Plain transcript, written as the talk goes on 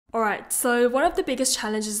Alright, so one of the biggest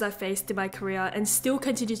challenges I faced in my career and still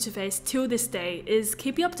continue to face till this day is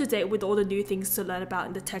keeping up to date with all the new things to learn about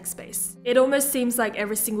in the tech space. It almost seems like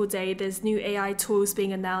every single day there's new AI tools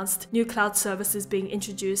being announced, new cloud services being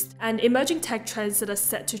introduced, and emerging tech trends that are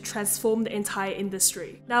set to transform the entire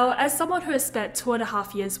industry. Now, as someone who has spent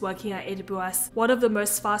 2.5 years working at AWS, one of the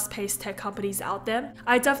most fast-paced tech companies out there,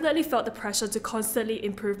 I definitely felt the pressure to constantly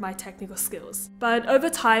improve my technical skills. But over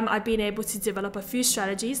time, I've been able to develop a few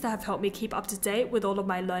strategies that have helped me keep up to date with all of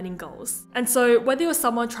my learning goals. And so whether you're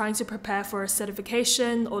someone trying to prepare for a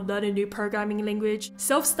certification or learn a new programming language,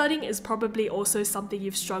 self-studying is probably also something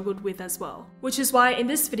you've struggled with as well. Which is why in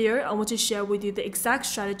this video, I want to share with you the exact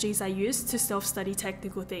strategies I use to self-study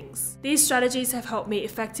technical things. These strategies have helped me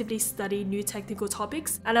effectively study new technical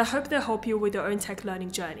topics, and I hope they'll help you with your own tech learning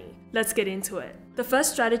journey. Let's get into it. The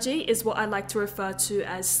first strategy is what I like to refer to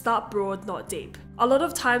as start broad, not deep. A lot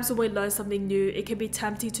of times when we learn something new, it can be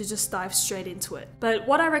tempting to just dive straight into it. But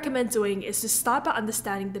what I recommend doing is to start by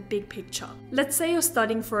understanding the big picture. Let's say you're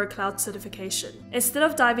studying for a cloud certification. Instead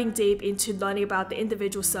of diving deep into learning about the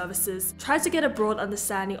individual services, try to get a broad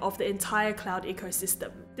understanding of the entire cloud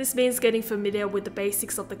ecosystem. This means getting familiar with the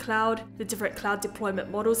basics of the cloud, the different cloud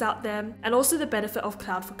deployment models out there, and also the benefit of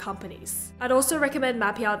cloud for companies. I'd also recommend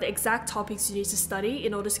mapping out the exact topics you need to study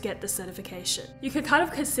in order to get the certification. You can kind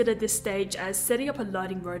of consider this stage as setting up a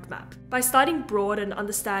learning roadmap. By starting broad and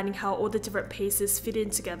understanding how all the different pieces fit in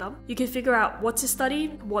together, you can figure out what to study,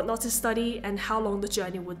 what not to study, and how long the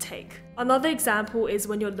journey would take. Another example is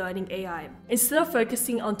when you're learning AI. Instead of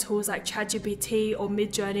focusing on tools like ChatGPT or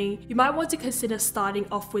Midjourney, you might want to consider starting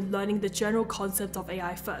off with learning the general concept of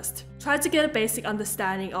AI first. Try to get a basic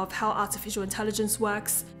understanding of how artificial intelligence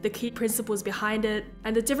works, the key principles behind it,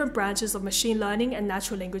 and the different branches of machine learning and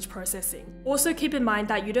natural language processing. Also keep in mind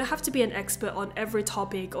that you don't have to be an expert on every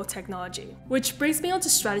topic or technology. Which brings me on to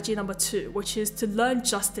strategy number 2, which is to learn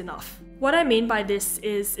just enough. What I mean by this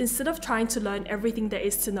is, instead of trying to learn everything there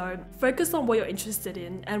is to know, focus on what you're interested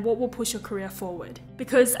in and what will push your career forward.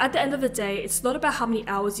 Because at the end of the day, it's not about how many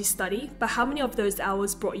hours you study, but how many of those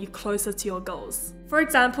hours brought you closer to your goals. For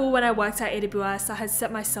example, when I worked at AWS, I had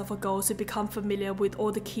set myself a goal to become familiar with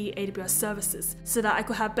all the key AWS services so that I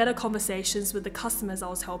could have better conversations with the customers I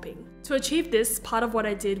was helping. To achieve this, part of what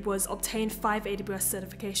I did was obtain 5 AWS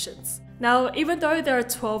certifications. Now, even though there are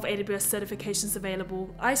 12 AWS certifications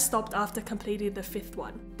available, I stopped after completing the 5th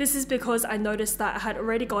one. This is because I noticed that I had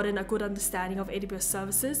already gotten a good understanding of AWS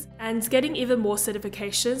services, and getting even more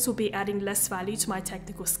certifications will be adding less value to my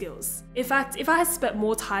technical skills. In fact, if I had spent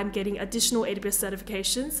more time getting additional AWS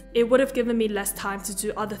certifications, it would have given me less time to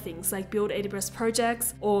do other things like build AWS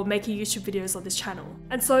projects or making YouTube videos on this channel.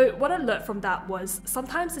 And so what I learned from that was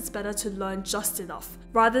sometimes it's better to learn just enough,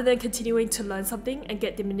 rather than continuing to learn something and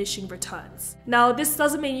get diminishing returns. Now, this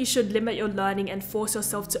doesn't mean you should limit your learning and force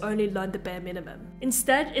yourself to only learn the bare minimum.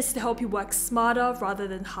 Instead, it's to help you work smarter rather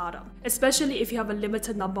than harder, especially if you have a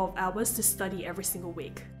limited number of hours to study every single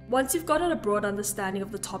week. Once you've gotten a broad understanding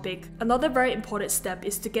of the topic, another very important step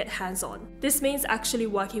is to get hands-on. This means actually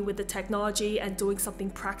working with the technology and doing something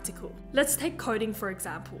practical. Let's take coding for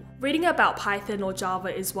example. Reading about Python or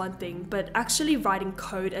Java is one thing, but actually writing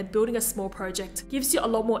code and building a small project gives you a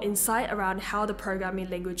lot more insight around how the programming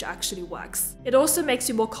language actually works. It also makes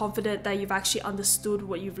you more confident that you've actually understood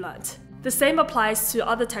what you've learned. The same applies to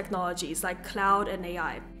other technologies like cloud and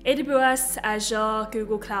AI. AWS, Azure,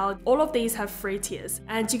 Google Cloud, all of these have free tiers,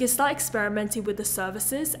 and you can start experimenting with the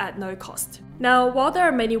services at no cost. Now, while there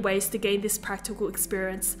are many ways to gain this practical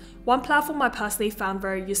experience, one platform I personally found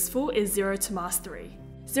very useful is Zero to Mastery.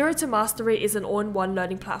 Zero to Mastery is an all-in-one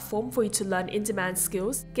learning platform for you to learn in-demand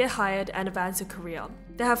skills, get hired, and advance your career.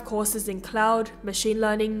 They have courses in cloud, machine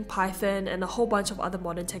learning, Python, and a whole bunch of other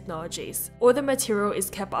modern technologies. All the material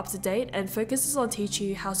is kept up to date and focuses on teaching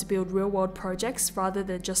you how to build real-world projects rather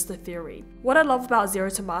than just the theory. What I love about Zero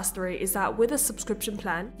to Mastery is that with a subscription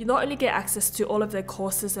plan, you not only get access to all of their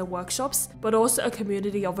courses and workshops, but also a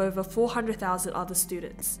community of over 400,000 other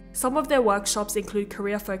students. Some of their workshops include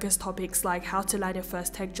career-focused topics like how to land your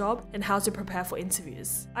first tech job and how to prepare for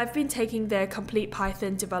interviews. I've been taking their complete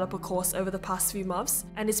Python developer course over the past few months,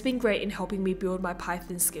 and it's been great in helping me build my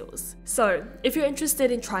Python skills. So, if you're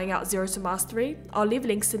interested in trying out Zero to Mastery, I'll leave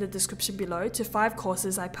links in the description below to 5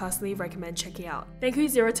 courses I personally recommend checking out. Thank you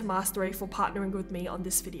Zero to Mastery for partnering with me on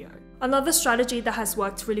this video. Another strategy that has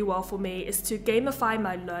worked really well for me is to gamify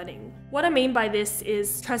my learning. What I mean by this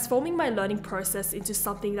is transforming my learning process into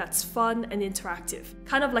something that's fun and interactive,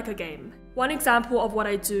 kind of like a game. One example of what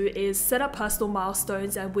I do is set up personal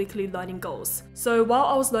milestones and weekly learning goals. So while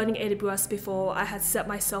I was learning AWS before, I had set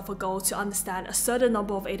myself a goal to understand a certain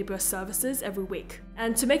number of AWS services every week.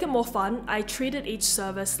 And to make it more fun, I treated each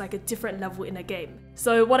service like a different level in a game.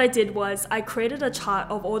 So what I did was I created a chart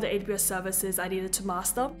of all the AWS services I needed to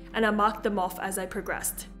master, and I marked them off as I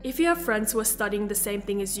progressed. If you have friends who are studying the same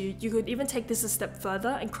thing as you, you could even take this a step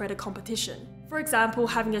further and create a competition. For example,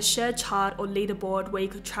 having a shared chart or leaderboard where you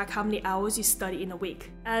could track how many hours you study in a week.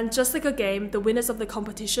 And just like a game, the winners of the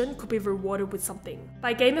competition could be rewarded with something.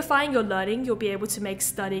 By gamifying your learning, you'll be able to make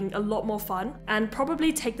studying a lot more fun and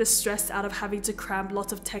probably take the stress out of having to cram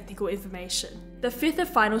lots of technical information. The fifth and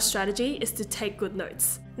final strategy is to take good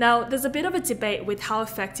notes. Now, there's a bit of a debate with how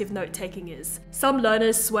effective note-taking is. Some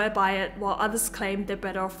learners swear by it, while others claim they're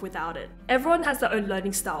better off without it. Everyone has their own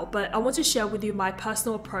learning style, but I want to share with you my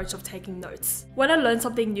personal approach of taking notes. When I learn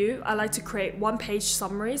something new, I like to create one-page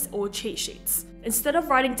summaries or cheat sheets. Instead of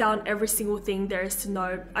writing down every single thing there is to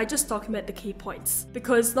know, I just document the key points.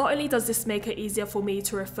 Because not only does this make it easier for me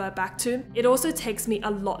to refer back to, it also takes me a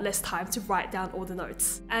lot less time to write down all the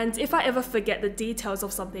notes. And if I ever forget the details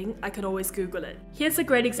of something, I can always Google it. Here's a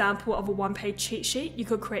great example of a one-page cheat sheet you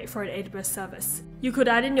could create for an AWS service. You could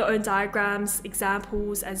add in your own diagrams,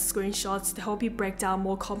 examples, and screenshots to help you break down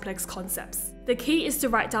more complex concepts. The key is to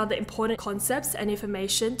write down the important concepts and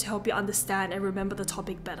information to help you understand and remember the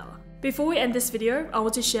topic better. Before we end this video, I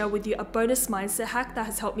want to share with you a bonus mindset hack that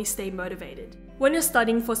has helped me stay motivated. When you're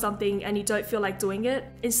studying for something and you don't feel like doing it,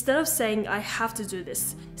 instead of saying, I have to do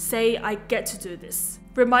this, say, I get to do this.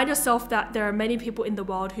 Remind yourself that there are many people in the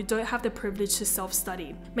world who don't have the privilege to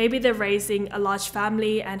self-study. Maybe they're raising a large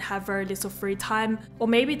family and have very little free time, or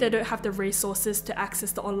maybe they don't have the resources to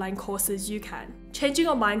access the online courses you can. Changing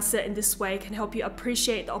your mindset in this way can help you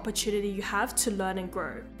appreciate the opportunity you have to learn and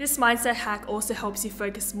grow. This mindset hack also helps you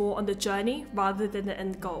focus more on the journey rather than the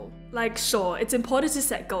end goal. Like, sure, it's important to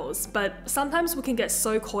set goals, but sometimes we can get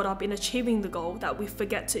so caught up in achieving the goal that we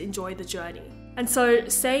forget to enjoy the journey. And so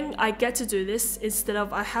saying I get to do this instead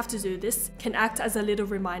of I have to do this can act as a little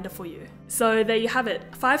reminder for you. So there you have it,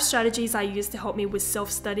 5 strategies I use to help me with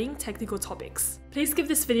self-studying technical topics. Please give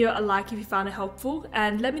this video a like if you found it helpful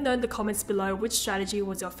and let me know in the comments below which strategy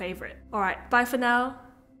was your favorite. Alright, bye for now.